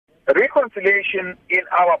Reconciliation in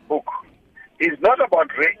our book is not about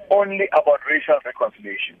only about racial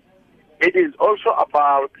reconciliation. It is also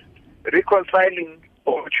about reconciling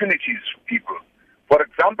opportunities for people. For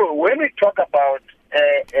example, when we talk about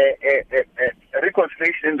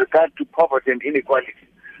reconciliation in regard to poverty and inequality,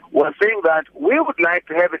 we're saying that we would like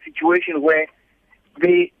to have a situation where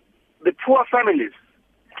the poor families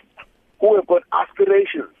who have got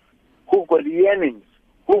aspirations, who've got yearnings,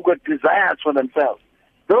 who've got desires for themselves,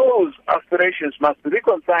 those aspirations must be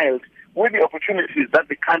reconciled with the opportunities that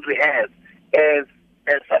the country has as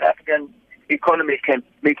South African economy can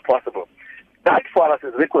make possible. That for us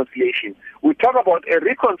is reconciliation. We talk about a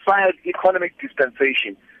reconciled economic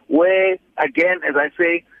dispensation where, again, as I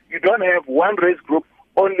say, you don't have one race group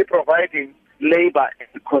only providing labor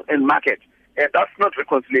and market. And that's not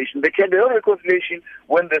reconciliation. There can be no reconciliation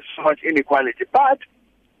when there's so much inequality. But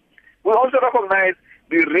we also recognize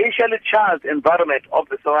the racially charged environment of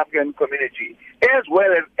the South African community, as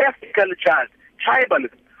well as ethnically charged,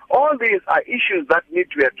 tribalism. All these are issues that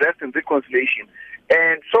need to be addressed in reconciliation.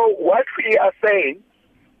 And so what we are saying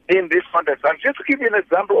in this context, and just to give you an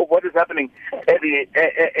example of what is happening at the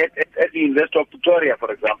University of Pretoria,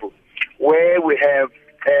 for example, where we have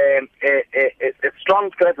a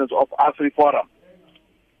strong presence of AfriForum.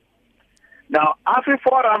 Now,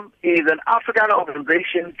 AfriForum is an African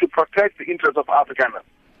organization to protect the interests of Afrikaners.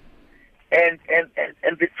 And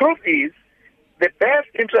the truth is, the best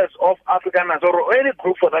interests of Afrikaners, or any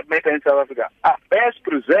group for that matter in South Africa, are best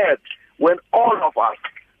preserved when all of us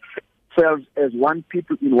serve as one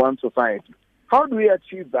people in one society. How do we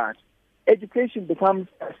achieve that? Education becomes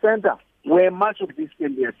a center where much of this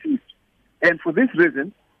can be achieved. And for this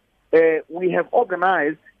reason, we have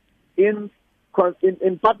organized in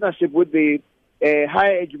partnership with the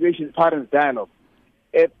Higher Education Parents Dialogue,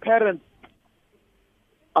 a parent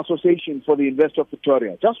association for the University of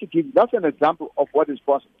Pretoria. Just to give, that's an example of what is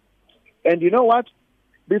possible. And you know what?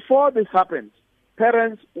 Before this happened,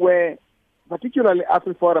 parents were, particularly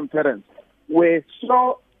AfriForum parents, were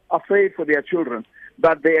so afraid for their children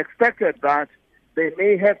that they expected that there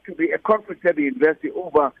may have to be a conflict at the university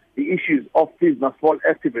over the issues of fees must fall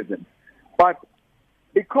activism. But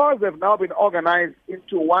because they've now been organized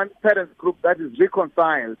into one parent group that is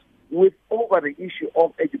reconciled with over the issue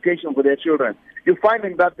of education for their children, you're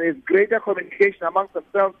finding that there's greater communication amongst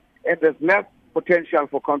themselves and there's less potential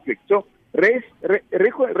for conflict. So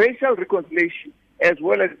racial reconciliation as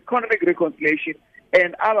well as economic reconciliation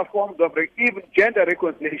and other forms of even gender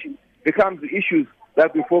reconciliation becomes the issues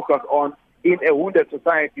that we focus on in a wounded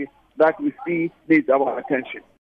society that we see needs our attention.